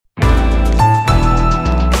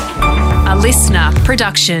listener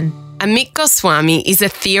production. Amit Goswami is a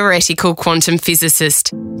theoretical quantum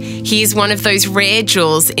physicist. He is one of those rare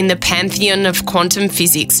jewels in the pantheon of quantum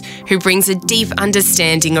physics who brings a deep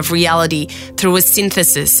understanding of reality through a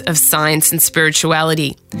synthesis of science and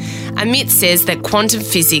spirituality. Amit says that quantum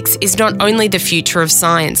physics is not only the future of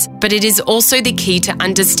science, but it is also the key to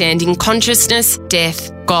understanding consciousness,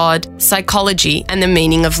 death, God, psychology, and the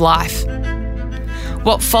meaning of life.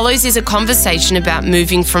 What follows is a conversation about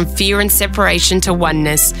moving from fear and separation to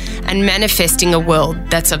oneness and manifesting a world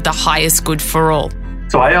that's of the highest good for all.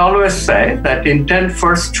 So I always say that intend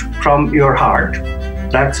first from your heart.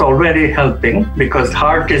 That's already helping because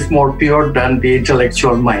heart is more pure than the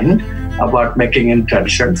intellectual mind about making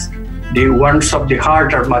intentions. The ones of the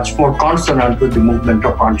heart are much more consonant with the movement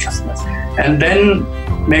of consciousness. And then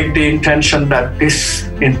make the intention that this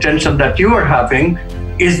intention that you are having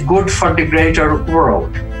is good for the greater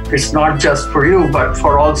world. It's not just for you, but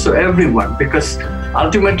for also everyone, because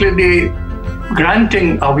ultimately the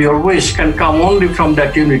granting of your wish can come only from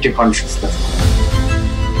that unity consciousness.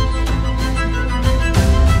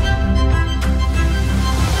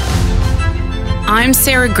 I'm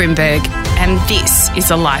Sarah Grimberg, and this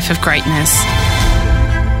is A Life of Greatness.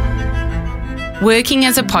 Working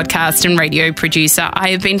as a podcast and radio producer, I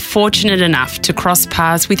have been fortunate enough to cross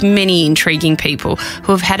paths with many intriguing people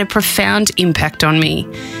who have had a profound impact on me.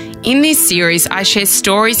 In this series, I share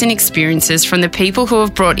stories and experiences from the people who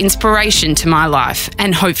have brought inspiration to my life,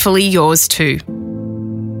 and hopefully yours too.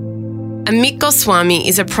 Amit Goswami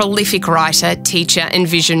is a prolific writer, teacher and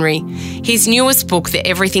visionary. His newest book, The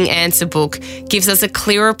Everything Answer Book, gives us a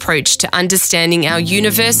clear approach to understanding our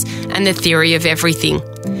universe and the theory of everything.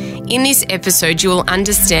 In this episode, you will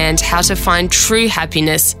understand how to find true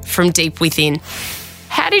happiness from deep within.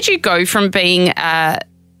 How did you go from being a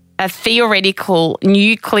theoretical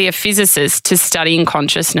nuclear physicist to studying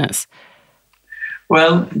consciousness?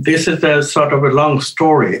 Well, this is a sort of a long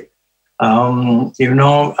story. I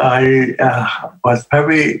was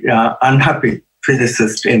very unhappy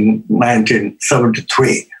physicist in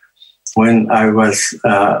 1973 when I was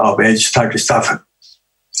of age 37.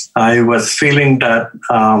 I was feeling that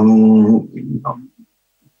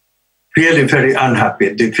really very unhappy.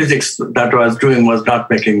 The physics that I was doing was not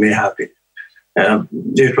making me happy.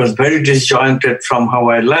 It was very disjointed from how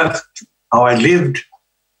I lived,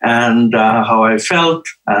 and how I felt,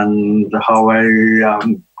 and how I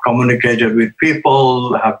communicated with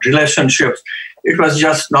people, have relationships. It was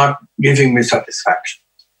just not giving me satisfaction.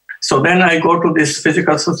 So then I go to this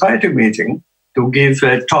physical society meeting to give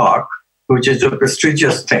a talk, which is a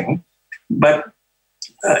prestigious thing. But,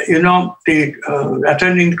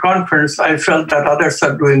 attending the conference, I felt that others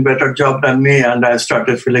are doing better job than me, and I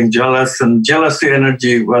started feeling jealous, and jealousy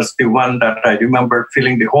energy was the one that I remember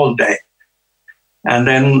feeling the whole day. And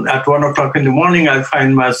then at 1:00 in the morning, I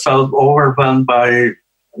find myself overwhelmed by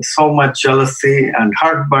so much jealousy and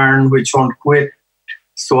heartburn, which won't quit.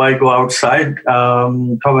 So I go outside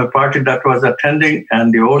from a party that was attending,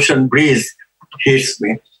 and the ocean breeze hits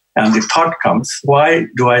me. And the thought comes, why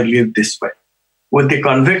do I live this way? With the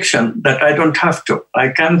conviction that I don't have to. I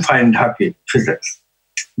can find happy physics.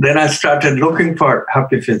 Then I started looking for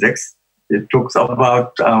happy physics. It took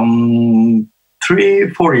about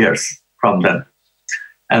 3-4 years from then.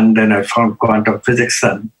 And then I found quantum physics,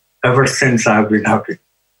 and ever since I've been happy.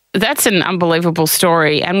 That's an unbelievable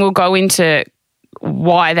story, and we'll go into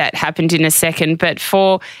why that happened in a second. But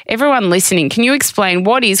for everyone listening, can you explain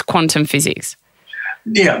what is quantum physics?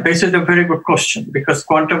 Yeah, this is a very good question, because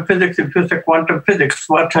quantum physics, if you say quantum physics,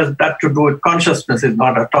 what has that to do with consciousness is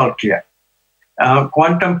not at all clear.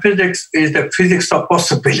 Quantum physics is the physics of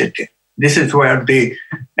possibility. This is where the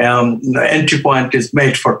entry point is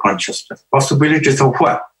made for consciousness. Possibilities of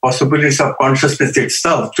what? Possibilities of consciousness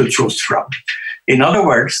itself to choose from. In other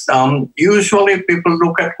words, usually people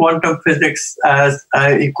look at quantum physics as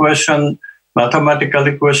an equation, mathematical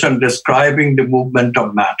equation describing the movement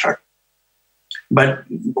of matter. But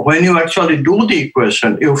when you actually do the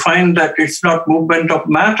equation, you find that it's not movement of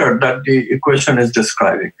matter that the equation is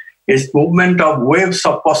describing. It's movement of waves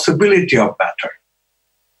of possibility of matter.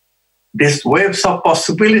 This waves of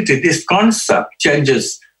possibility, this concept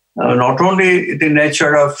changes not only the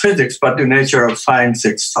nature of physics, but the nature of science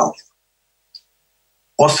itself.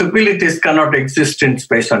 Possibilities cannot exist in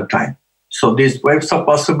space and time. So these waves of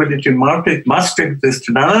possibility must exist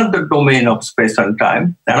in another domain of space and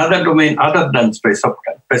time, another domain other than space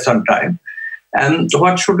and time. And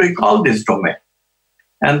what should we call this domain?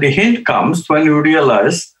 And the hint comes when you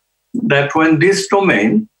realize that when this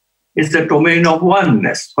domain is the domain of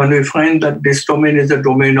oneness, when we find that this domain is the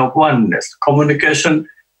domain of oneness, communication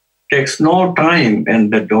takes no time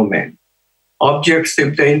in the domain. Objects,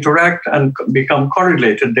 if they interact and become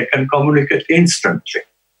correlated, they can communicate instantly,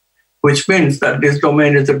 which means that this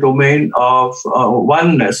domain is a domain of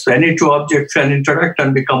oneness. Any two objects can interact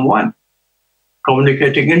and become one,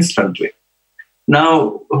 communicating instantly.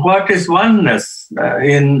 Now, what is oneness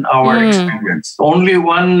in our experience? Only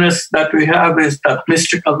oneness that we have is that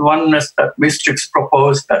mystical oneness that mystics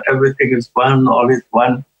propose, that everything is one, all is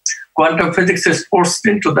one. Quantum physics is forced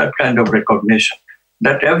into that kind of recognition,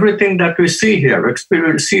 that everything that we see here,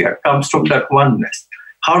 experience here, comes from that oneness.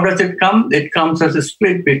 How does it come? It comes as a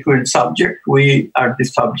split between subject. We are the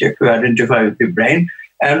subject, we identify with the brain,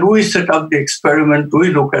 and we set up the experiment. We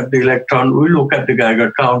look at the electron, we look at the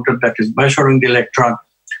Geiger counter that is measuring the electron.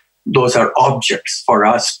 Those are objects for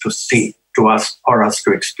us to see, for us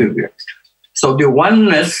to experience. So the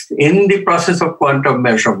oneness in the process of quantum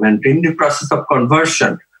measurement, in the process of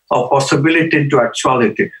conversion of possibility into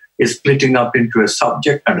actuality, is splitting up into a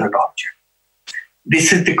subject and an object.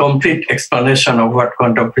 This is the complete explanation of what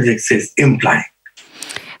quantum physics is implying.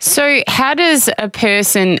 So how does a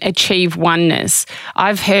person achieve oneness?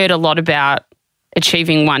 I've heard a lot about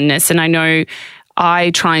achieving oneness, and I know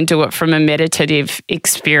I try and do it from a meditative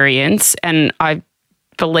experience, and I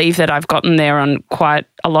believe that I've gotten there on quite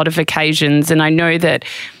a lot of occasions. And I know that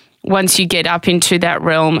once you get up into that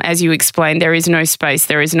realm, as you explained, there is no space,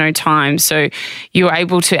 there is no time. So you're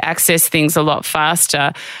able to access things a lot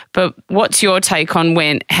faster. But what's your take on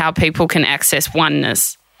how people can access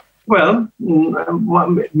oneness? Well,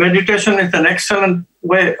 meditation is an excellent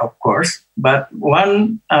way, of course, but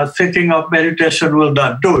one sitting of meditation will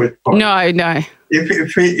not do it. No.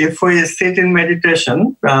 If we sit in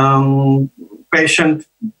meditation, patience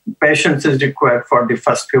is required for the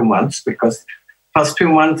first few months, because first few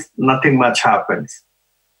months, nothing much happens.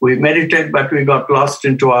 We meditate, but we got lost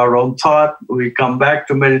into our own thought. We come back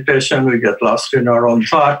to meditation, we get lost in our own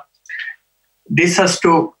thought. This has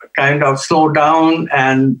to kind of slow down,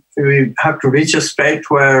 and we have to reach a state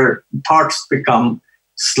where thoughts become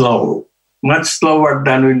slow, much slower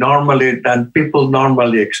than people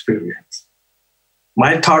normally experience.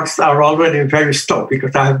 My thoughts are already very slow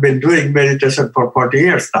because I have been doing meditation for 40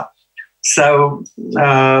 years now. So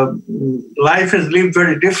life is lived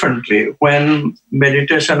very differently when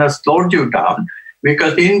meditation has slowed you down,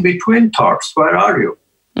 because in between thoughts, where are you?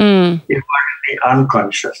 You are in the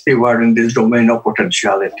unconscious. You are in this domain of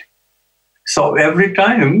potentiality. So every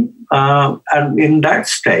time, and in that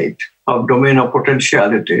state of domain of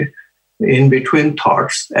potentiality, in between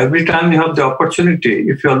thoughts, every time you have the opportunity,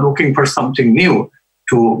 if you're looking for something new,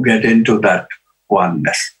 to get into that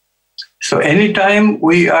oneness. So anytime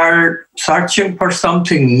we are searching for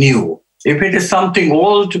something new, if it is something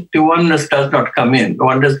old, the oneness does not come in. The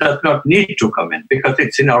oneness does not need to come in because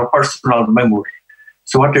it's in our personal memory.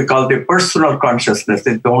 So what we call the personal consciousness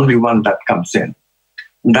is the only one that comes in.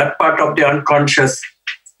 And that part of the unconscious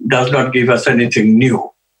does not give us anything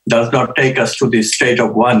new, does not take us to the state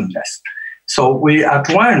of oneness. So we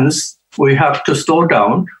have to slow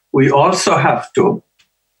down. We also have to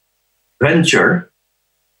venture,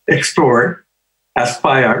 explore,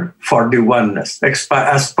 aspire for the oneness,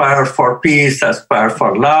 aspire for peace, aspire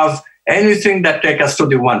for love, anything that takes us to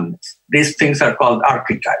the oneness. These things are called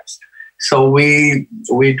archetypes. So we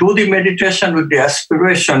do the meditation with the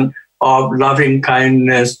aspiration of loving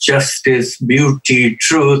kindness, justice, beauty,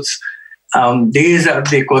 truth. These are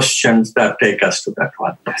the questions that take us to that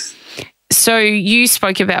oneness. So you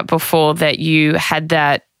spoke about before that you had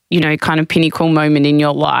that, kind of pinnacle moment in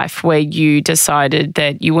your life where you decided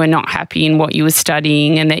that you were not happy in what you were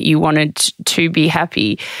studying and that you wanted to be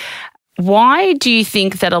happy. Why do you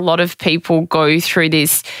think that a lot of people go through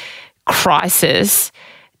this crisis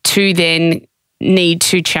to then need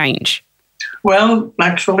to change? Well,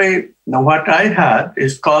 actually, what I had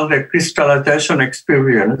is called a crystallization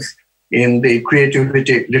experience in the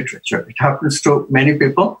creativity literature. It happens to many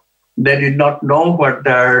people. They did not know what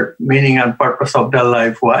their meaning and purpose of their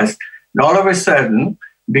life was. And all of a sudden,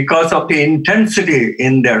 because of the intensity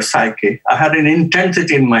in their psyche, I had an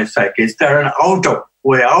intensity in my psyche. Is there an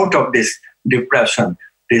way out of this depression,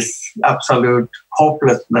 this absolute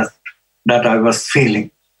hopelessness that I was feeling?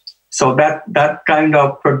 So that kind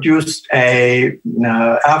of produced a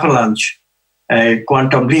avalanche, a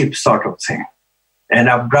quantum leap sort of thing, an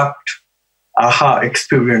abrupt aha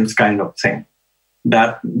experience kind of thing.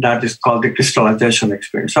 That is called the crystallization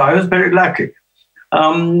experience. So I was very lucky.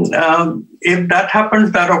 If that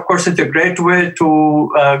happens, that of course is a great way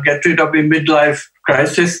to get rid of a midlife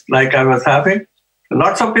crisis like I was having.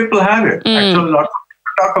 Lots of people have it. Actually, lots of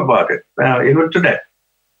people talk about it, even today.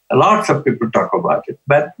 Lots of people talk about it.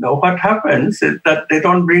 But what happens is that they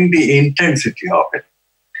don't bring the intensity of it.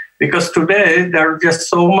 Because today there's just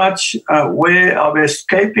so much way of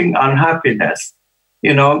escaping unhappiness.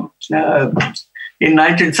 In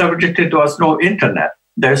 1973, there was no internet.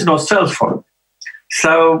 There's no cell phone.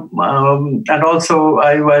 So, and also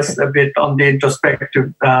I was a bit on the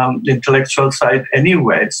introspective, intellectual side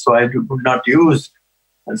anyway, so I would not use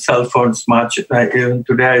cell phones much. Even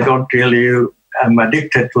today, I don't really, I'm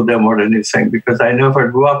addicted to them or anything because I never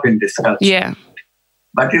grew up in this culture. Yeah.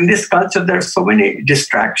 But in this culture, there's so many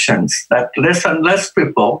distractions that less and less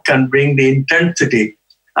people can bring the intensity.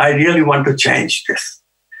 I really want to change this.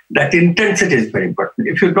 That intensity is very important.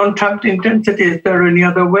 If you don't have the intensity, is there any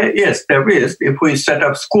other way? Yes, there is. If we set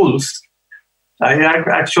up schools, I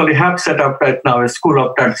actually have set up right now a school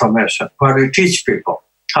of transformation where we teach people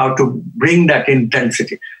how to bring that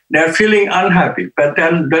intensity. They're feeling unhappy, but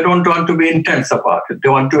then they don't want to be intense about it. They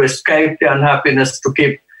want to escape the unhappiness to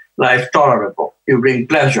keep life tolerable. You bring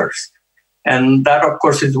pleasures. And that, of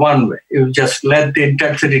course, is one way. You just let the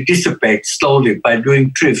intensity dissipate slowly by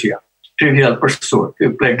doing trivial pursuit.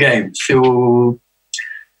 You play games, you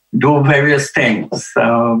do various things,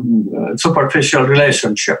 superficial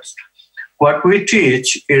relationships. What we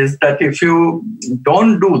teach is that if you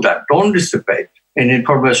don't do that, don't dissipate in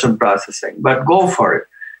information processing, but go for it.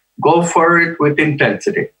 Go for it with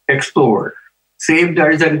intensity. Explore. See if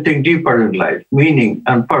there is anything deeper in life, meaning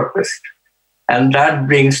and purpose. And that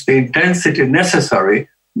brings the intensity necessary,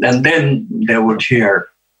 and then they would hear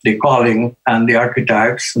the calling and the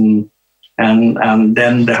archetypes, and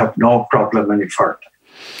then they have no problem any further.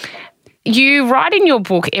 You write in your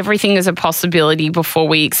book, everything is a possibility before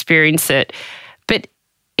we experience it. But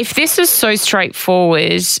if this is so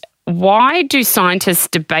straightforward, why do scientists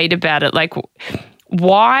debate about it? Like,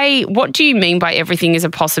 why? What do you mean by everything is a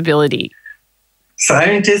possibility?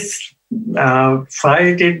 Scientists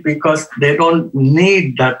fight it because they don't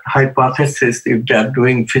need that hypothesis if they're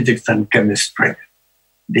doing physics and chemistry.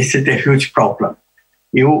 This is a huge problem.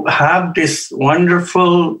 You have this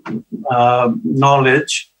wonderful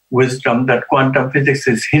knowledge, wisdom that quantum physics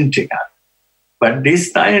is hinting at. But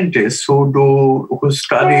these scientists who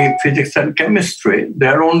study physics and chemistry,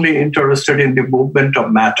 they're only interested in the movement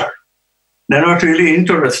of matter. They're not really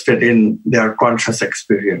interested in their conscious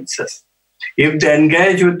experiences. If they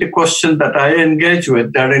engage with the question that I engage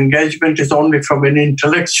with, their engagement is only from an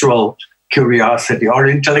intellectual curiosity or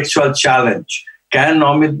intellectual challenge. Can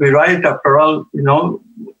Amit be right? After all,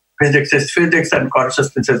 physics is physics and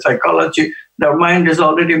consciousness is psychology. Their mind is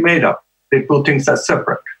already made up. The two things are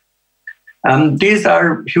separate. And these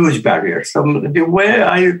are huge barriers. The way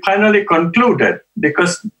I finally concluded,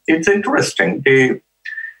 because it's interesting,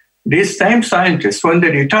 these same scientists, when they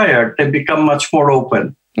retire, they become much more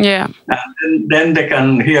open. Yeah. And then they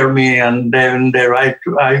can hear me, and then they write.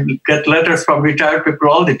 I get letters from retired people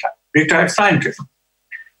all the time, retired scientists.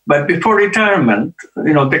 But before retirement,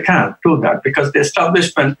 they can't do that because the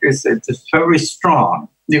establishment is very strong.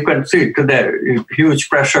 You can see it today, huge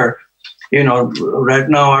pressure. Right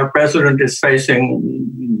now our president is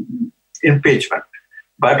facing impeachment.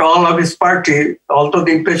 But all of his party, although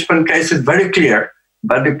the impeachment case is very clear,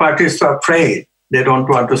 but the party is so afraid. They don't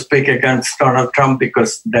want to speak against Donald Trump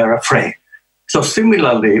because they're afraid. So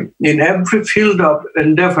similarly, in every field of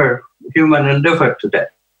endeavor, human endeavor today,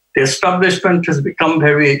 the establishment has become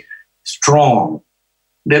very strong.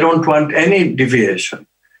 They don't want any deviation.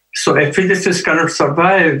 So a physicist cannot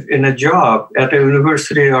survive in a job at a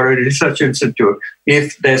university or a research institute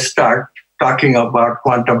if they start talking about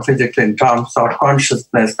quantum physics in terms of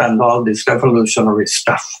consciousness and all this revolutionary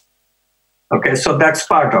stuff. Okay, so that's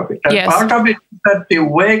part of it. And yes. Part of it is that the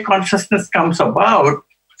way consciousness comes about,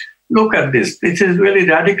 look at this. This is really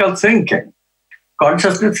radical thinking.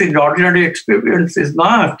 Consciousness in ordinary experience is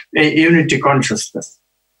not a unity consciousness.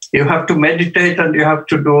 You have to meditate and you have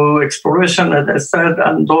to do exploration, as I said,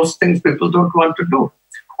 and those things people don't want to do.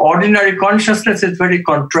 Ordinary consciousness is very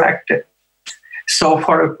contracted. So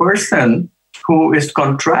for a person who is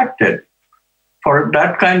contracted, for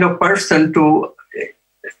that kind of person to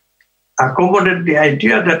accommodate the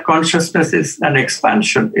idea that consciousness is an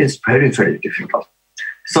expansion is very, very difficult.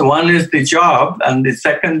 So one is the job, and the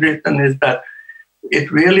second reason is that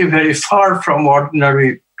it's really very far from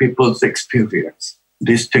ordinary people's experience,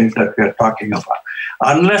 these things that we are talking about.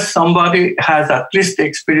 Unless somebody has at least the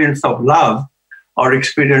experience of love or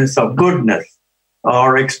experience of goodness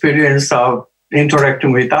or experience of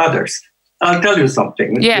interacting with others. I'll tell you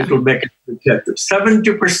something. Yeah. It will make it clear.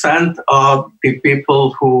 70% of the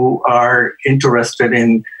people who are interested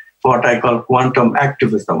in what I call quantum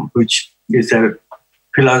activism, which is a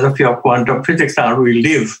philosophy of quantum physics, how we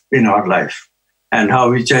live in our life and how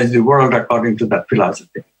we change the world according to that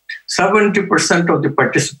philosophy. 70% of the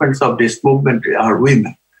participants of this movement are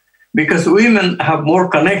women, because women have more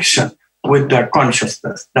connection with their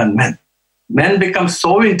consciousness than men. Men become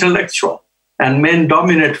so intellectual, and men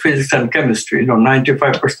dominate physics and chemistry.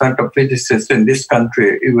 95% of physicists in this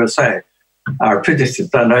country, USA, are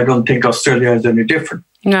physicists, and I don't think Australia is any different.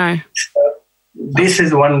 No. This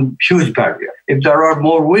is one huge barrier. If there are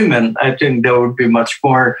more women, I think they would be much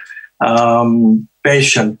more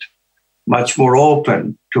patient, much more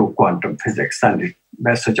open to quantum physics and the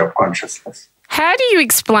message of consciousness. How do you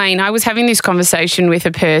explain? I was having this conversation with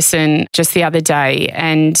a person just the other day,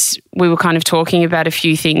 and we were kind of talking about a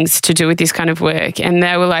few things to do with this kind of work. And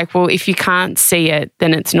they were like, well, if you can't see it,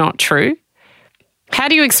 then it's not true. How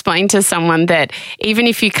do you explain to someone that even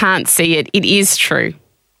if you can't see it, it is true?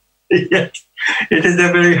 Yes, it is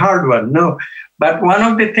a very hard one. No, but one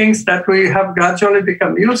of the things that we have gradually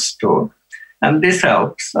become used to, and this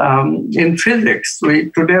helps, in physics,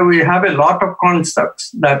 today we have a lot of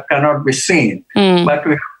concepts that cannot be seen, but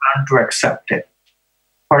we have learned to accept it.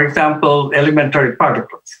 For example, elementary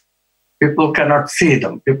particles. People cannot see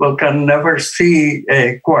them. People can never see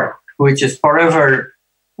a quark, which is forever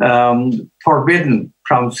forbidden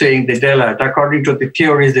from seeing the daylight according to the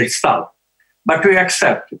theories itself. But we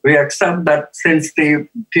accept that since the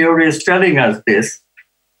theory is telling us this,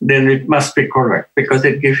 then it must be correct, because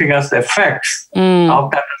it's giving us effects of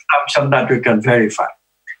that assumption that we can verify.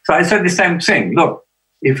 So I said the same thing. Look,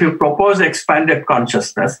 if you propose expanded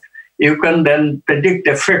consciousness, you can then predict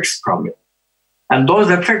effects from it. And those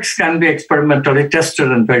effects can be experimentally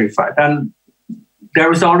tested and verified. And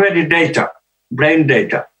there is already data, brain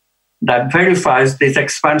data, that verifies this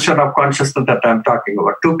expansion of consciousness that I'm talking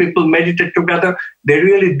about. Two people meditate together, they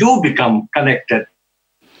really do become connected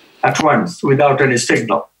at once without any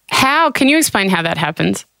signal. How? Can you explain how that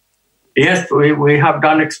happens? Yes, we have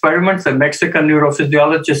done experiments. A Mexican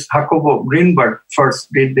neurophysiologist, Jacobo Greenberg,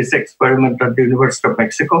 first did this experiment at the University of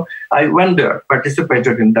Mexico. I went there,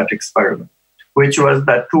 participated in that experiment, which was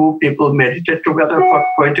that two people meditate together for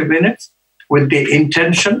 20 minutes with the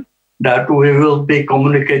intention that we will be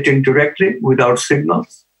communicating directly without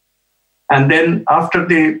signals. And then after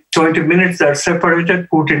the 20 minutes, they're separated,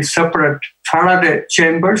 put in separate Faraday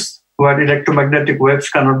chambers where electromagnetic waves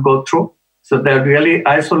cannot go through. So they're really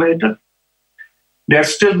isolated. They're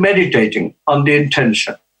still meditating on the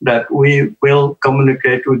intention that we will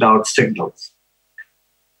communicate without signals.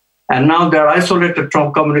 And now they're isolated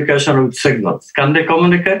from communication with signals. Can they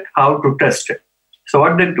communicate? How to test it? So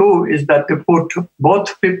what they do is that they put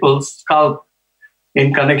both people's scalp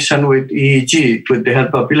in connection with EEG with the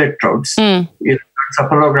help of electrodes,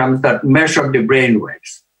 encephalograms that measure the brain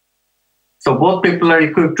waves. So both people are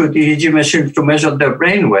equipped with EEG machines to measure their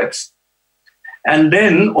brain waves. And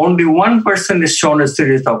then only one person is shown a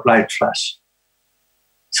series of light flash.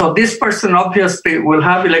 So this person obviously will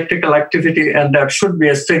have electrical activity, and there should be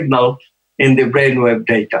a signal in the brainwave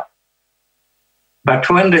data. But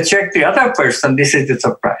when they check the other person, this is the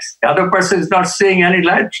surprise. The other person is not seeing any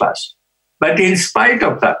light flash. But in spite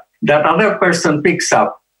of that, that other person picks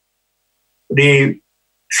up the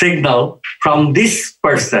signal from this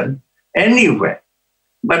person anyway.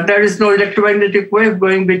 But there is no electromagnetic wave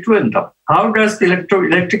going between them. How does the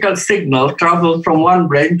electrical signal travel from one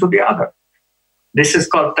brain to the other? This is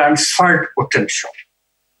called transferred potential.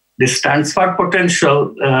 This transferred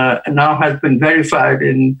potential now has been verified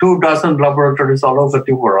in 24 laboratories all over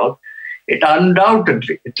the world. It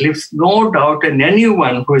undoubtedly, it leaves no doubt in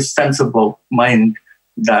anyone who is sensible mind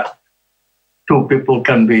that two people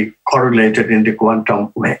can be correlated in the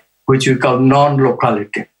quantum way, which we call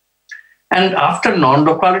non-locality. And after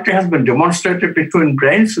non-locality has been demonstrated between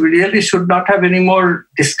brains, we really should not have any more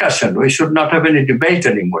discussion. We should not have any debate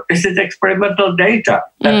anymore. This is experimental data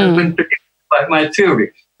that has been predicted by my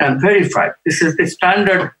theory and verified. This is the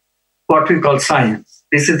standard, what we call science.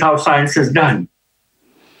 This is how science is done.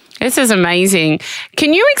 This is amazing.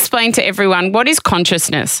 Can you explain to everyone, what is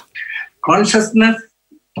consciousness? Consciousness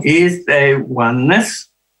is a oneness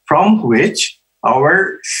from which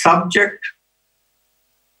our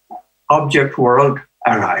subject-object world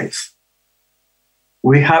arise.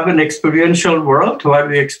 We have an experiential world where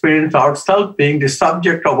we experience ourselves being the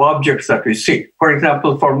subject of objects that we see. For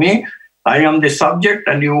example, for me, I am the subject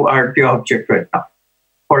and you are the object right now.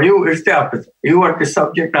 For you, it's the opposite. You are the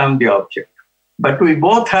subject, I am the object. But we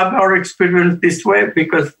both have our experience this way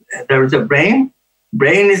because there is a brain.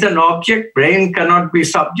 Brain is an object. Brain cannot be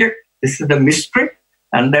subject. This is the mystery.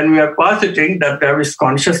 And then we are positing that there is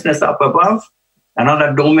consciousness up above,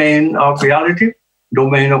 another domain of reality,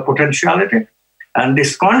 domain of potentiality. And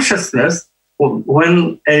this consciousness,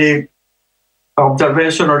 when a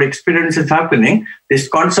observation or experience is happening, this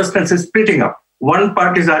consciousness is splitting up. One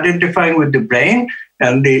part is identifying with the brain,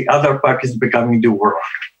 and the other part is becoming the world,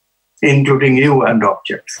 including you and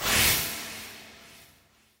objects.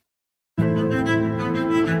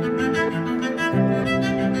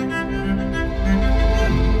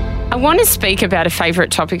 I want to speak about a favourite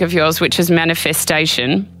topic of yours, which is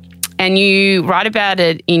manifestation. And you write about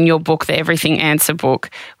it in your book, The Everything Answer book,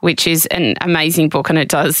 which is an amazing book, and it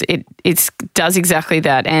does exactly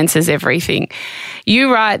that, answers everything.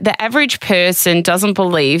 You write, the average person doesn't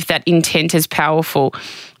believe that intent is powerful.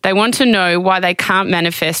 They want to know why they can't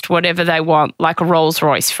manifest whatever they want, like a Rolls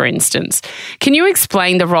Royce, for instance. Can you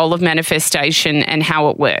explain the role of manifestation and how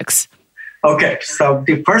it works? Okay, so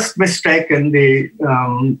the first mistake in the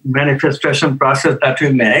manifestation process that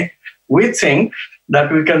we make, we think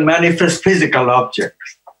that we can manifest physical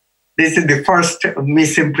objects. This is the first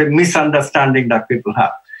misunderstanding that people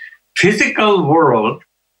have. Physical world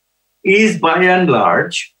is by and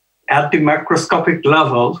large at the macroscopic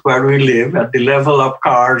level where we live, at the level of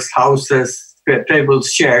cars, houses,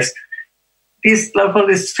 tables, chairs. This level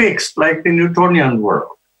is fixed like the Newtonian world.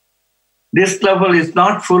 This level is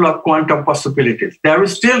not full of quantum possibilities. There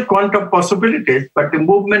is still quantum possibilities, but the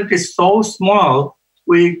movement is so small,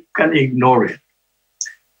 we can ignore it.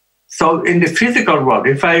 So in the physical world,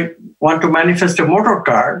 if I want to manifest a motor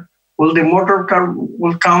car, the motor car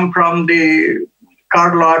will come from the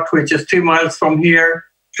car lot, which is 3 miles from here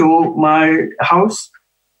to my house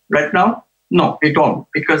right now? No, it won't,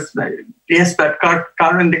 because yes, that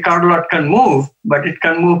car in the car lot can move, but it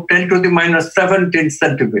can move 10 to the minus 17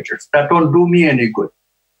 centimeters. That won't do me any good.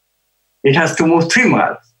 It has to move 3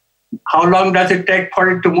 miles. How long does it take for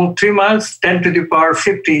it to move 3 miles? 10 to the power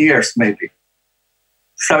 50 years, maybe.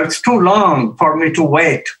 So it's too long for me to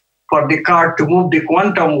wait for the car to move the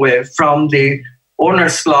quantum wave from the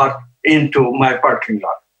owner's slot into my parking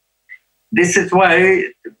lot. This is why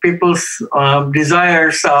people's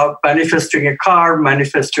desires of manifesting a car,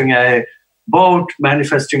 manifesting a boat,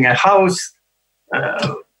 manifesting a house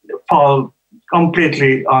fall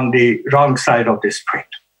completely on the wrong side of the street.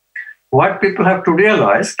 What people have to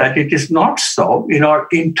realize that it is not so in our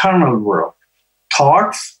internal world.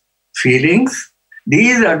 Thoughts, feelings,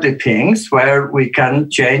 these are the things where we can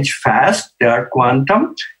change fast. They are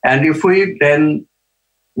quantum. And if we then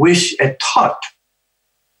wish a thought,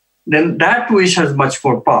 then that wish has much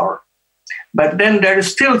more power. But then there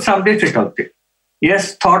is still some difficulty.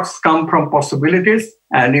 Yes, thoughts come from possibilities.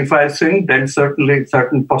 And if I think, then certainly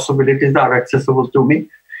certain possibilities are accessible to me.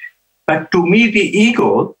 But to me, the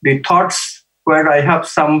ego, the thoughts where I have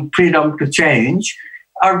some freedom to change,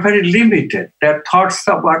 are very limited. They're thoughts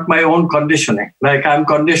about my own conditioning. Like I'm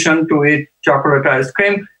conditioned to eat chocolate ice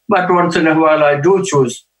cream, but once in a while I do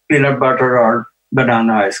choose peanut butter or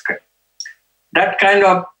banana ice cream. That kind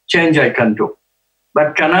of change I can do.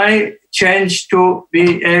 But can I change to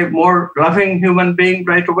be a more loving human being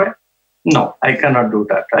right away? No, I cannot do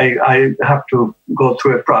that. I have to go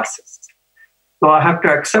through a process. So I have to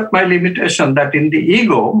accept my limitation that in the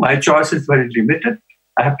ego, my choice is very limited.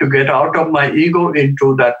 I have to get out of my ego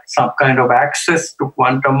into that some kind of access to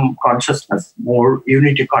quantum consciousness, more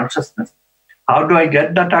unity consciousness. How do I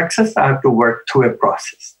get that access? I have to work through a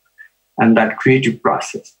process, and that creative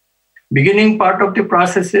process. Beginning part of the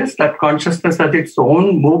process is that consciousness has its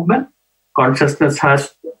own movement. Consciousness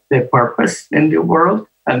has a purpose in the world,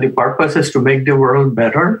 and the purpose is to make the world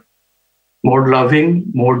better, more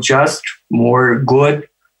loving, more just, more good,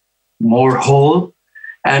 more whole.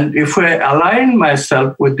 And if I align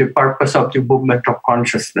myself with the purpose of the movement of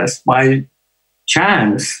consciousness, my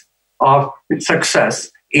chance of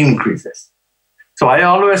success increases. So I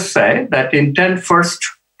always say that intent first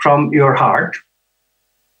from your heart.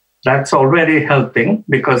 That's already helping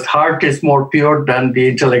because heart is more pure than the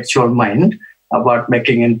intellectual mind about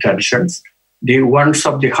making intentions. The ones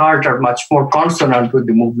of the heart are much more consonant with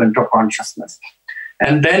the movement of consciousness.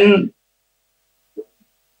 And then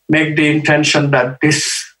make the intention that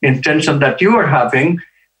this intention that you are having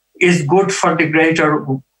is good for the greater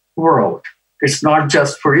world. It's not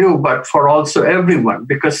just for you, but for also everyone,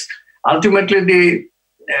 because ultimately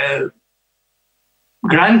the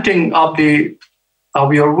granting of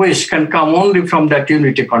your wish can come only from that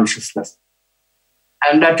unity consciousness.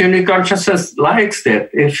 And that unity consciousness likes it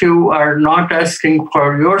if you are not asking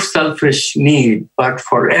for your selfish need, but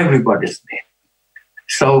for everybody's need.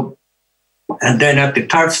 So, and then at the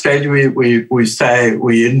third stage, we say,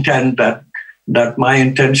 we intend that my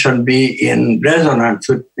intention be in resonance,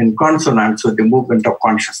 in consonance with the movement of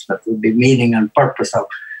consciousness, with the meaning and purpose of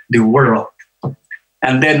the world.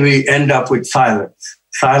 And then we end up with silence.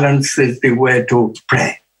 Silence is the way to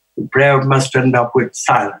pray. prayer must end up with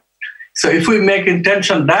silence. So if we make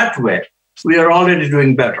intention that way, we are already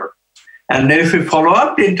doing better. And then if we follow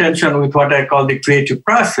up the intention with what I call the creative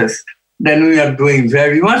process, then we are doing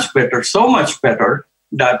very much better, so much better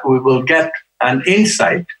that we will get an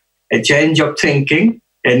insight, a change of thinking,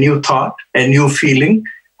 a new thought, a new feeling,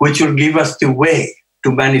 which will give us the way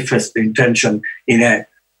to manifest the intention in a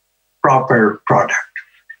proper product.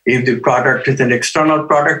 If the product is an external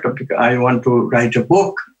product, I want to write a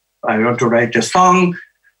book, I want to write a song,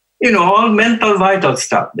 all mental vital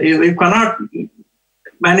stuff. You cannot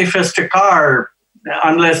manifest a car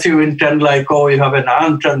unless you intend you have an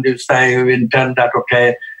aunt and you say you intend that,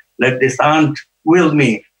 okay, let this aunt will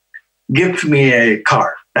me, gift me a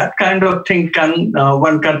car. That kind of thing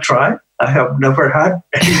one can try. I have never had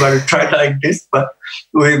anybody try like this, but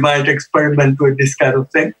we might experiment with this kind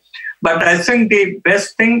of thing. But I think the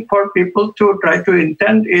best thing for people to try to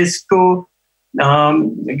intend is to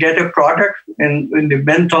get a product in the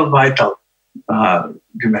mental vital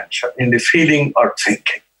dimension, in the feeling or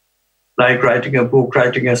thinking. Like writing a book,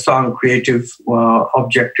 writing a song, creative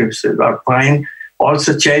objectives are fine.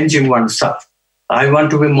 Also changing oneself. I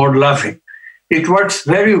want to be more loving. It works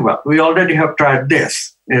very well. We already have tried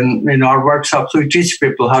this. In our workshops, we teach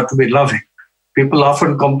people how to be loving. People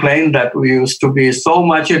often complain that we used to be so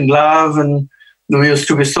much in love and we used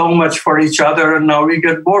to be so much for each other, and now we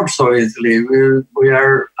get bored so easily. We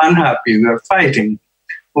are unhappy, we are fighting.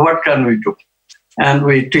 What can we do? And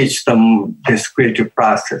we teach them this creative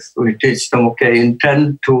process. We teach them, okay,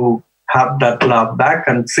 intend to have that love back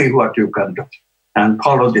and see what you can do and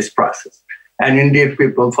follow this process. And indeed,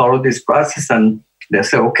 people follow this process and they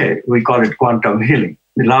say, okay, we call it quantum healing.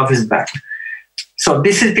 The love is back. So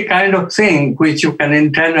this is the kind of thing which you can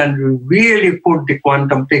intend and really put the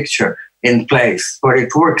quantum picture in place where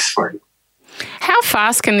it works for you. How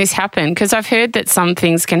fast can this happen? Because I've heard that some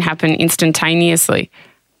things can happen instantaneously.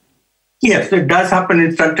 Yes, it does happen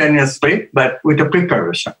instantaneously, but with a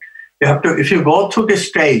preparation. You have to, if you go through the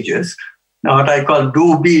stages, what I call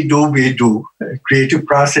do, be, do. Creative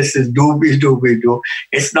process is do, be, do.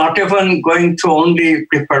 It's not even going to only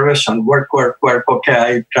preparation, work. Okay,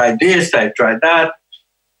 I try this, I try that.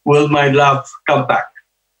 Will my love come back?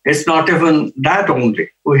 It's not even that only.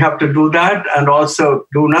 We have to do that and also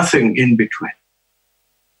do nothing in between.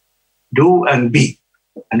 Do and be.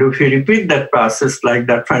 And if you repeat that process like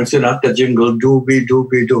that Frank Sinatra jingle, do, be,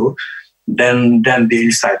 do, then the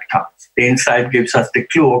insight comes. The insight gives us the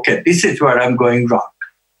clue, okay, this is where I'm going wrong.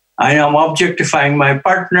 I am objectifying my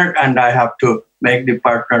partner and I have to make the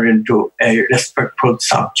partner into a respectful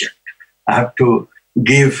subject. I have to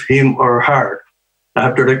give him or her. I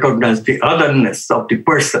have to recognize the otherness of the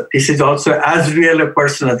person. This is also as real a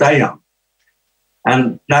person as I am.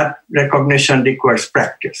 And that recognition requires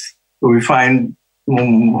practice. We find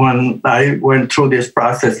when I went through this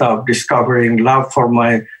process of discovering love for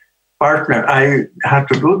my partner, I had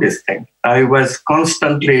to do this thing. I was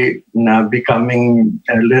constantly becoming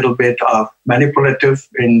a little bit of manipulative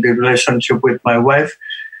in the relationship with my wife.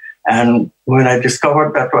 And when I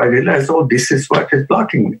discovered that, I realized, this is what is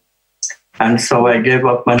blocking me. And so I gave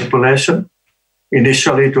up manipulation.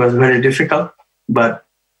 Initially, it was very difficult, but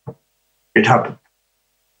it happened.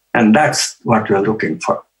 And that's what we're looking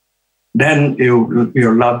for. Then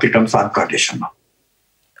your love becomes unconditional.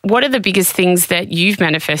 What are the biggest things that you've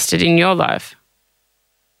manifested in your life?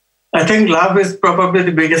 I think love is probably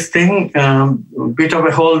the biggest thing, a bit of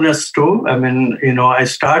a wholeness too. I mean, I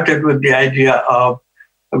started with the idea of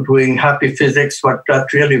doing happy physics. What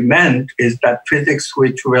that really meant is that physics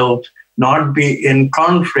which will not be in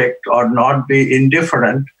conflict or not be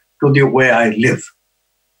indifferent to the way I live.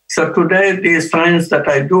 So today, the science that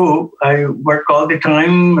I do, I work all the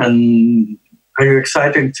time and very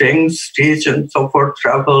exciting things, teach and so forth,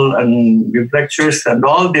 travel and give lectures and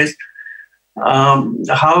all this.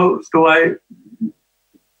 How do I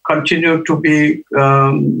continue to be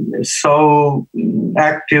so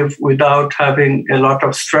active without having a lot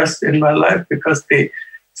of stress in my life? Because the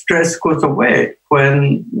stress goes away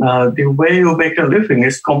when the way you make a living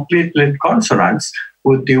is completely in consonance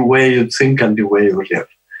with the way you think and the way you live.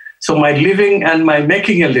 So my living and my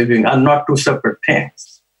making a living are not two separate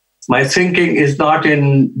things. My thinking is not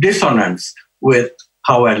in dissonance with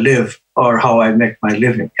how I live or how I make my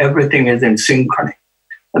living. Everything is in synchrony.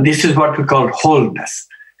 And this is what we call wholeness.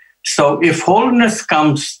 So if wholeness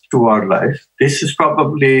comes to our life, this is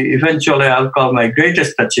probably eventually I'll call my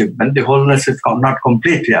greatest achievement. The wholeness is not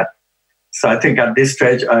complete yet. So I think at this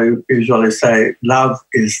stage, I usually say love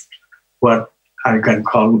is what I can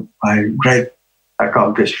call my great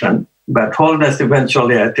accomplishment. But wholeness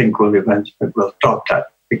eventually, I think, will top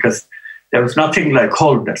that, because There was nothing like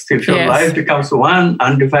wholeness. If your life becomes one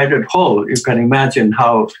undivided whole, you can imagine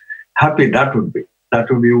how happy that would be. That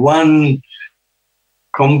would be one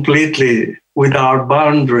completely without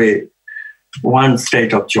boundary, one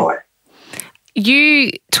state of joy.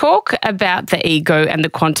 You talk about the ego and the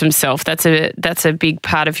quantum self. That's a big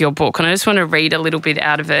part of your book, and I just want to read a little bit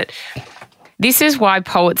out of it. This is why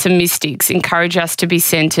poets and mystics encourage us to be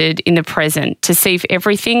centered in the present, to see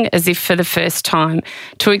everything as if for the first time,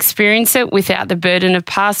 to experience it without the burden of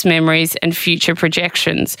past memories and future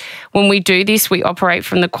projections. When we do this, we operate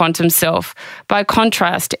from the quantum self. By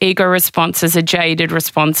contrast, ego responses are jaded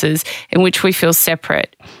responses in which we feel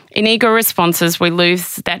separate. In ego responses, we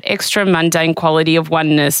lose that extra mundane quality of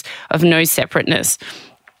oneness, of no separateness.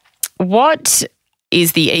 What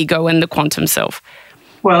is the ego and the quantum self?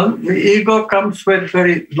 Well, the ego comes with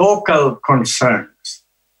very local concerns.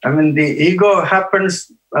 I mean, the ego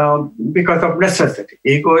happens because of necessity.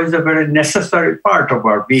 Ego is a very necessary part of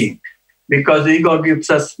our being because ego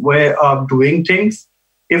gives us way of doing things.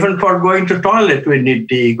 Even for going to toilet, we need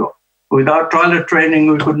the ego. Without toilet training,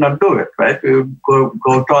 we could not do it, right? We would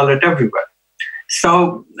go toilet everywhere.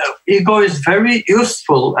 So ego is very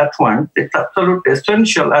useful at once. It's absolutely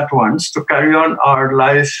essential at once to carry on our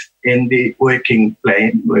life in the waking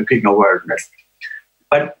plane, waking awareness.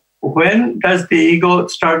 But when does the ego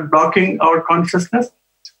start blocking our consciousness?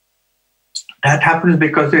 That happens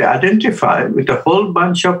because we identify with a whole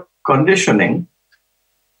bunch of conditioning.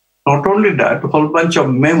 Not only that, a whole bunch of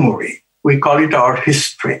memory. We call it our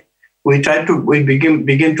history. We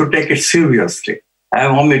begin to take it seriously. I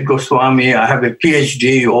am Amit Goswami. I have a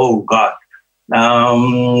PhD. Oh God.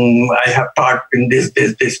 I have taught in this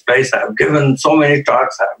place. I have given so many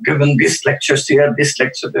talks. I have given this lectures here, this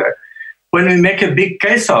lecture there. When we make a big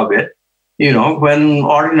case of it, when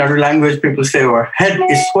ordinary language people say our head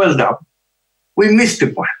is swelled up, we miss the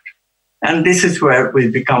point. And this is where we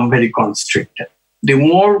become very constricted. The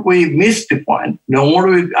more we miss the point, the more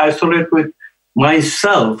we isolate with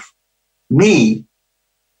myself, me,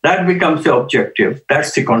 that becomes the objective.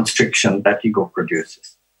 That's the constriction that ego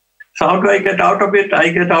produces. So how do I get out of it? I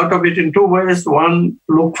get out of it in two ways. One,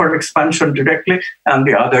 look for expansion directly, and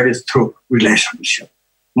the other is through relationship.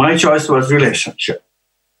 My choice was relationship.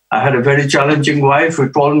 I had a very challenging wife who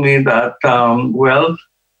told me that, I'm going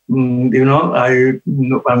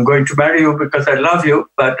to marry you because I love you,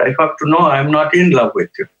 but I have to know I'm not in love with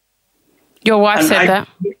you. Your wife said that?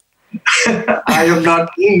 I am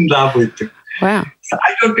not in love with you. Wow. So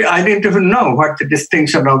I didn't even know what the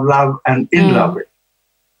distinction of love and in love is.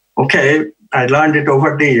 Okay, I learned it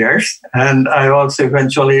over the years, and I also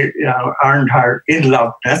eventually earned her in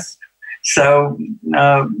loveness. So,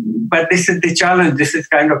 but this is the challenge. This is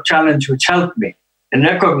kind of challenge which helped me in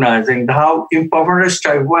recognizing how impoverished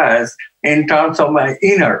I was in terms of my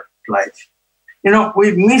inner life.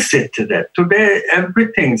 We miss it today. Today,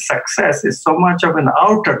 everything, success is so much of an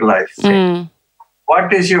outer life thing.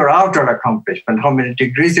 What is your outer accomplishment? How many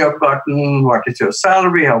degrees you have gotten? What is your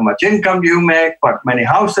salary? How much income do you make? What many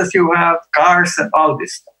houses you have, cars, and all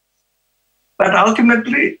this stuff. But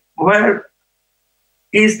ultimately, where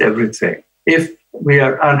is everything if we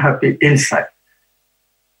are unhappy inside?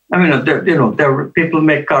 I mean, people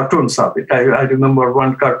make cartoons of it. I remember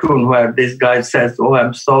one cartoon where this guy says, "Oh,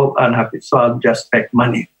 I'm so unhappy, so I'll just make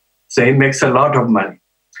money." So he makes a lot of money.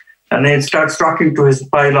 And he starts talking to his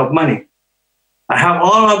pile of money. I have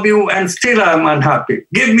all of you and still I'm unhappy.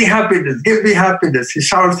 Give me happiness, give me happiness. He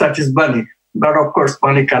shouts at his money. But of course,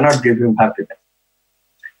 money cannot give him happiness.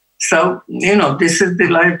 So, this is the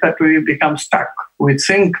life that we become stuck. We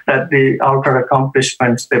think that the outer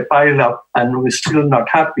accomplishments, they pile up and we're still not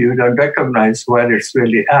happy. We don't recognize where it's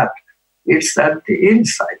really at. It's at the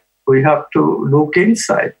inside. We have to look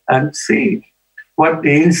inside and see what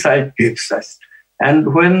the inside gives us.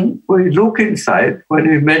 And when we look inside, when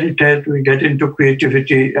we meditate, we get into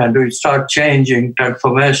creativity and we start changing,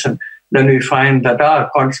 transformation, then we find that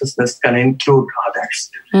our consciousness can include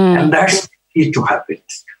others. And that's the key to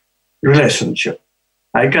happiness, relationship.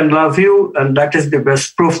 I can love you, and that is the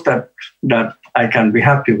best proof that I can be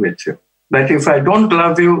happy with you. But if I don't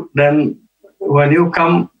love you, then when you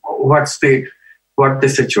come, what's the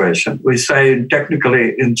situation? We say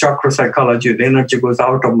technically in chakra psychology, the energy goes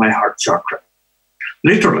out of my heart chakra.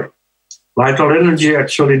 Literally. Vital energy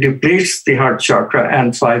actually depletes the heart chakra,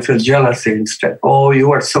 and so I feel jealousy instead. Oh,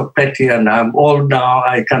 you are so petty, and I'm old now.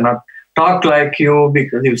 I cannot talk like you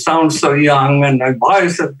because you sound so young, and my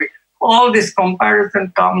voice is big. All this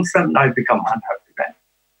comparison comes, and I become unhappy then.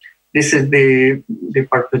 This is the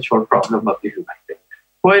perpetual problem of the human being.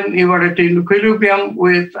 When you are at equilibrium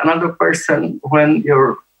with another person, when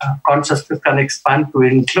your consciousness can expand to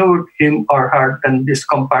include him or her, then these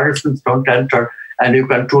comparisons don't enter, and you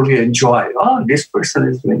can truly enjoy, oh, this person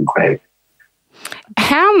is doing great.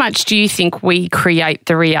 How much do you think we create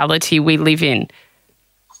the reality we live in?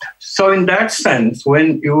 So in that sense,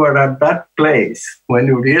 when you are at that place, when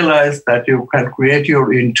you realize that you can create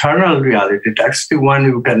your internal reality, that's the one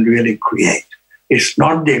you can really create. It's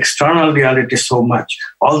not the external reality so much.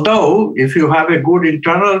 Although, if you have a good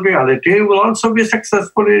internal reality, you will also be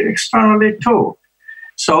successful externally too.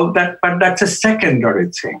 But that's a secondary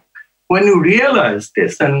thing. When you realize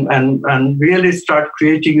this and really start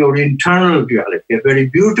creating your internal reality, a very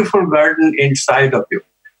beautiful garden inside of you,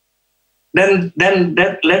 then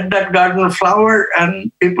let that garden flower,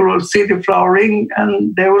 and people will see the flowering,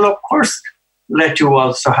 and they will, of course, let you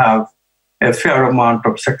also have a fair amount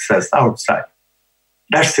of success outside.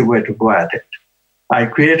 That's the way to go at it. I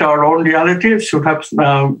create our own reality. Should have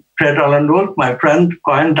Fred Alan Wolf, my friend,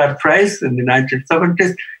 coined that phrase in the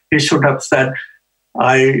 1970s. He should have said,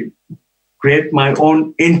 I create my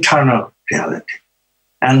own internal reality.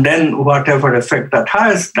 And then whatever effect that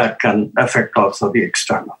has, that can affect also the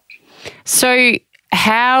external. So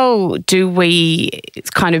how do we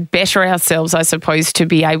kind of better ourselves, I suppose, to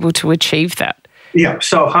be able to achieve that? Yeah,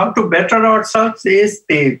 so how to better ourselves is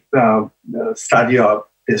the study of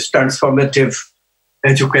this transformative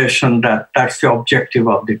education. That's the objective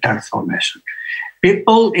of the transformation.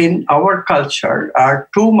 People in our culture are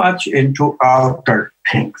too much into outer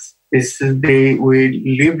things.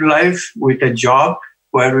 We live life with a job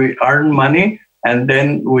where we earn money and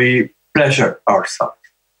then we pleasure ourselves.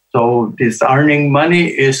 So this earning money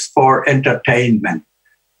is for entertainment.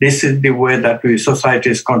 This is the way that society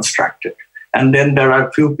is constructed. And then there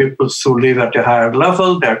are few people who live at a higher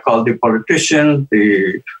level. They're called the politicians,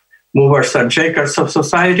 the movers and shakers of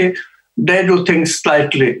society. They do things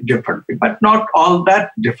slightly differently, but not all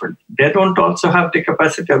that different. They don't also have the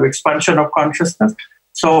capacity of expansion of consciousness.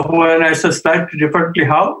 So when I say slightly differently,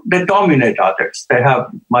 how? They dominate others. They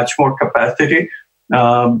have much more capacity.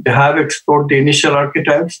 They have explored the initial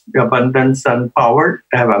archetypes, the abundance and power.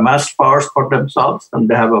 They have amassed powers for themselves, and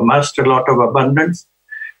they have amassed a lot of abundance.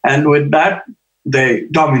 And with that, they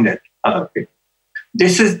dominate other people.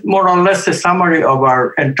 This is more or less a summary of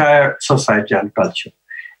our entire society and culture.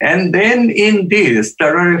 And then in this,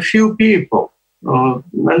 there are a few people,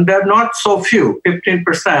 and they're not so few.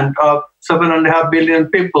 15% of 7.5 billion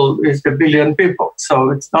people is a billion people. So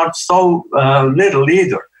it's not so little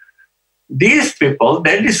either. These people,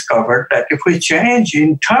 they discovered that if we change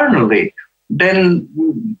internally,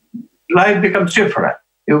 then life becomes different.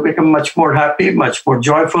 You become much more happy, much more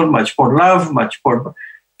joyful, much more love, much more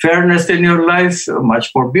fairness in your life,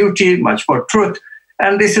 much more beauty, much more truth.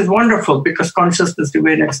 And this is wonderful because consciousness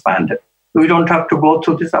remains expanded. We don't have to go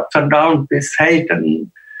through this ups and downs, this hate and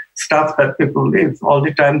stuff that people live all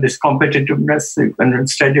the time, this competitiveness.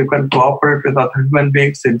 Instead, you can cooperate with other human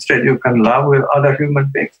beings. Instead, you can love with other human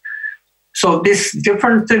beings. So this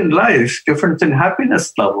difference in life, difference in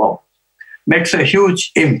happiness level makes a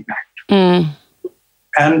huge impact. Mm.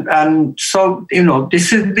 And so,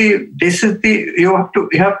 this is the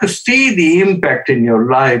you have to see the impact in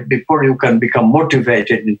your life before you can become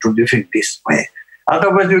motivated into living this way.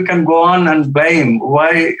 Otherwise, you can go on and blame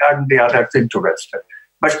why aren't the others interested.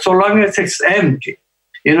 But so long as it's empty,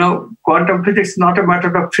 quantum physics is not a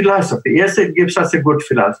matter of philosophy. Yes, it gives us a good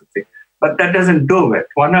philosophy, but that doesn't do it.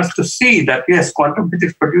 One has to see that yes, quantum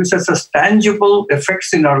physics produces as tangible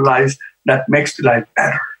effects in our lives that makes life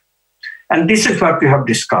better. And this is what we have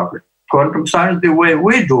discovered. Quantum science, the way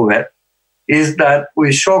we do it, is that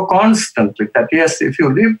we show constantly that, yes, if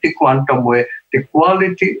you live the quantum way, the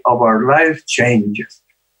quality of our life changes.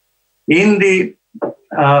 In the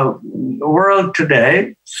world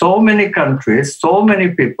today, so many countries, so many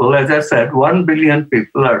people, as I said, 1 billion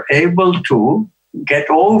people are able to get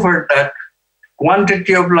over that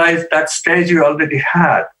quantity of life, that stage we already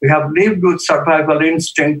had. We have lived with survival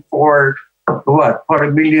instinct for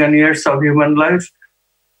 1 million years of human life.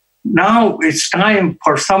 Now it's time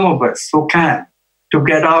for some of us who can to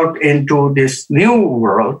get out into this new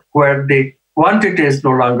world where the quantity is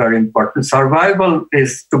no longer important. Survival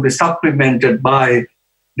is to be supplemented by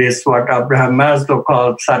this, what Abraham Maslow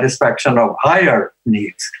called satisfaction of higher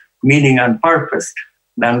needs, meaning and purpose.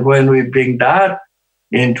 And when we bring that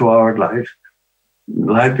into our life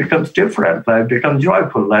becomes different, life becomes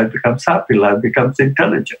joyful, life becomes happy, life becomes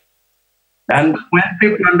intelligent. And when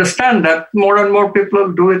people understand that, more and more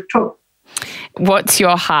people do it too. What's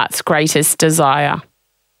your heart's greatest desire?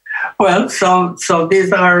 Well, so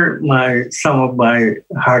these are some of my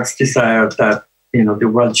heart's desires that the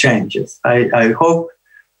world changes. I hope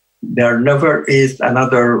there never is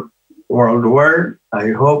another world war.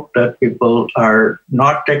 I hope that people are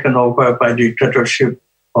not taken over by dictatorship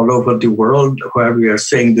all over the world, where we are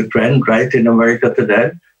seeing the trend, right, in America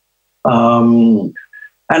today. And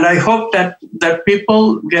I hope that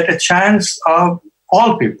people get a chance of,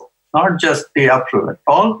 all people, not just the affluent,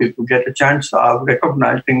 all people get a chance of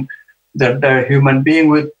recognizing that they're a human being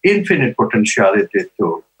with infinite potentiality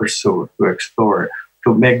to pursue, to explore,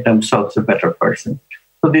 to make themselves a better person.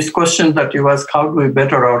 So these questions that you ask, how do we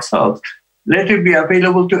better ourselves? Let it be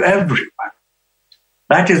available to everyone.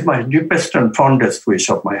 That is my deepest and fondest wish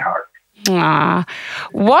of my heart.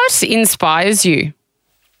 What inspires you?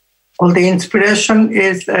 Well, the inspiration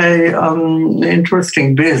is an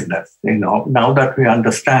interesting business, now that we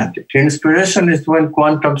understand it. Inspiration is when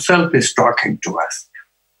quantum self is talking to us.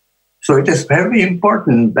 So it is very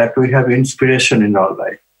important that we have inspiration in our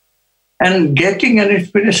life. And getting an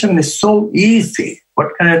inspiration is so easy.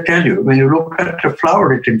 What can I tell you? When you look at a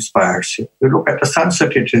flower, it inspires you. You look at the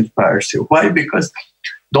sunset, it inspires you. Why? Because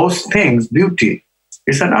those things, beauty,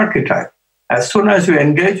 is an archetype. As soon as you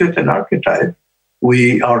engage with an archetype,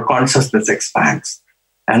 our consciousness expands.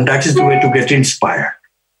 And that is the way to get inspired.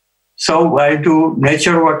 So I do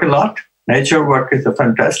nature work a lot. Nature work is a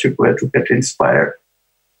fantastic way to get inspired.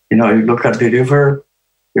 You look at the river,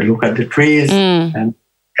 you look at the trees, and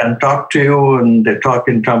can talk to you, and they talk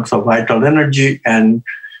in terms of vital energy, and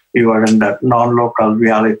you are in that non-local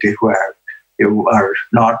reality where you are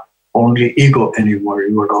not only ego anymore,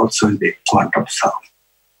 you are also in the quantum self.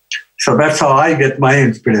 So that's how I get my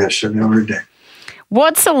inspiration every day.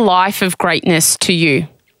 What's a life of greatness to you?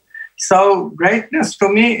 So greatness to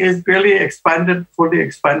me is really fully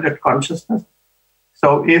expanded consciousness.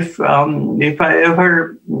 So if I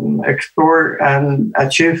ever explore and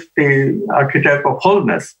achieve the archetype of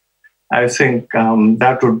wholeness, I think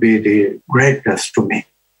that would be the greatness to me.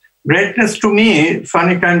 Greatness to me,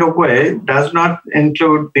 funny kind of way, does not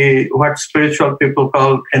include what spiritual people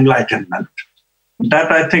call enlightenment.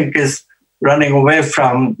 That I think is running away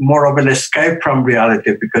from more of an escape from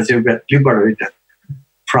reality, because you get liberated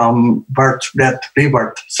from birth, death,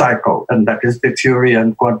 rebirth cycle. And that is the theory,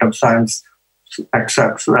 and quantum science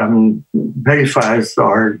accepts and verifies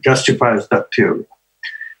or justifies that theory.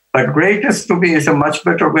 But greatness to me is a much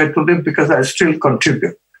better way to live, because I still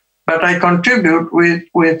contribute. But I contribute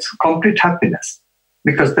with complete happiness,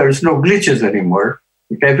 because there is no glitches anymore.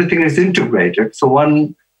 Everything is integrated. So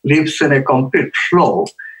one lives in a complete flow.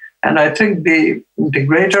 And I think the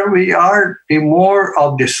greater we are, the more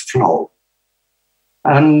of this flow.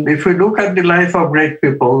 And if we look at the life of great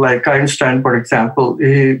people, like Einstein, for example,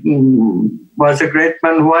 he was a great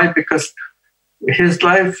man. Why? Because his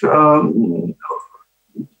life,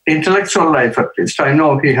 intellectual life at least, I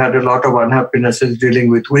know he had a lot of unhappinesses dealing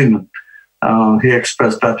with women. He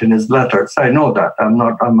expressed that in his letters. I know that. I'm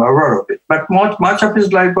aware of it. But much of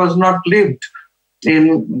his life was not lived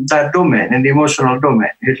in that domain, in the emotional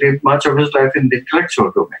domain. He lived much of his life in the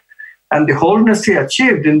intellectual domain. And the wholeness he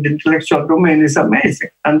achieved in the intellectual domain is amazing.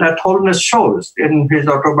 And that wholeness shows in his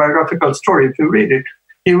autobiographical story. If you read it,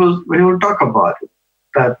 he will talk about it.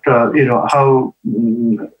 That, how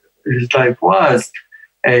his life was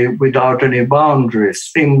without any boundaries,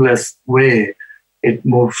 seamless way. It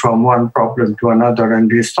moved from one problem to another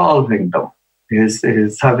and he's solving them.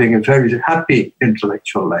 He's having a very happy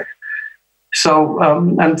intellectual life. So,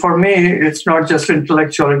 and for me, it's not just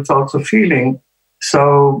intellectual, it's also feeling.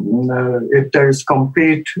 So if there is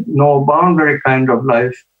complete, no boundary kind of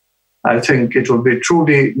life, I think it will be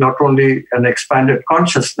truly not only an expanded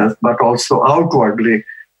consciousness, but also outwardly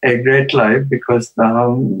a great life, because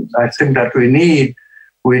I think that we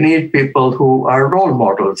need people who are role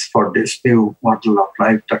models for this new model of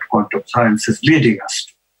life that quantum science is leading us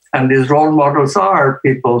to. And these role models are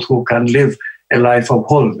people who can live a life of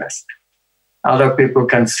wholeness. Other people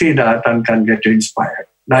can see that and can get inspired.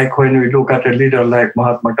 Like when we look at a leader like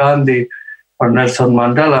Mahatma Gandhi or Nelson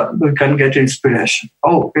Mandela, we can get inspiration.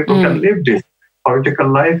 Oh, people can live this political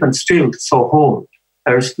life and still so whole.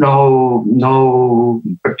 There's no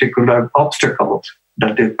particular obstacle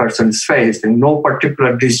that the person is facing, no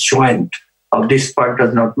particular disjoint of this part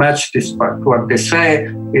does not match this part. What they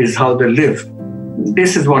say is how they live.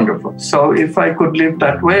 This is wonderful. So if I could live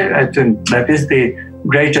that way, I think that is the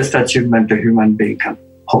greatest achievement a human being can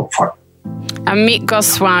hope for. Amit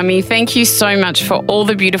Goswami, thank you so much for all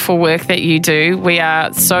the beautiful work that you do. We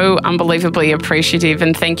are so unbelievably appreciative,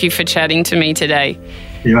 and thank you for chatting to me today.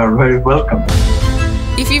 You are very welcome.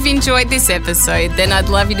 If you've enjoyed this episode, then I'd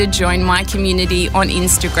love you to join my community on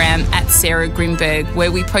Instagram at Sarah Grimberg,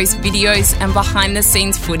 where we post videos and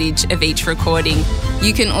behind-the-scenes footage of each recording.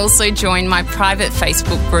 You can also join my private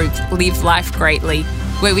Facebook group, Live Life Greatly,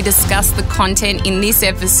 where we discuss the content in this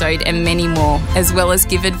episode and many more, as well as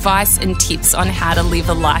give advice and tips on how to live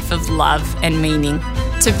a life of love and meaning.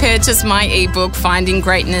 To purchase my ebook, Finding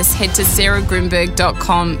Greatness, head to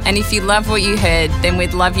sarahgrimberg.com. And if you love what you heard, then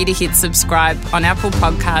we'd love you to hit subscribe on Apple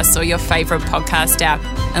Podcasts or your favourite podcast app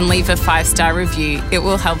and leave a 5-star review. It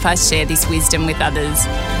will help us share this wisdom with others.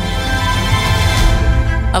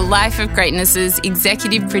 A Life of Greatness's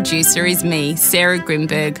executive producer is me, Sarah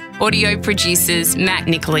Grimberg. Audio producers Matt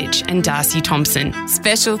Nikolic and Darcy Thompson.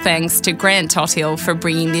 Special thanks to Grant Tothill for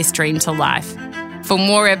bringing this dream to life. For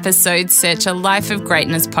more episodes, search A Life of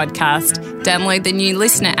Greatness podcast, download the new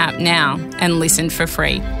Listener app now, and listen for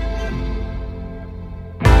free.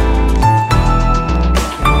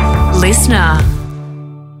 Listener.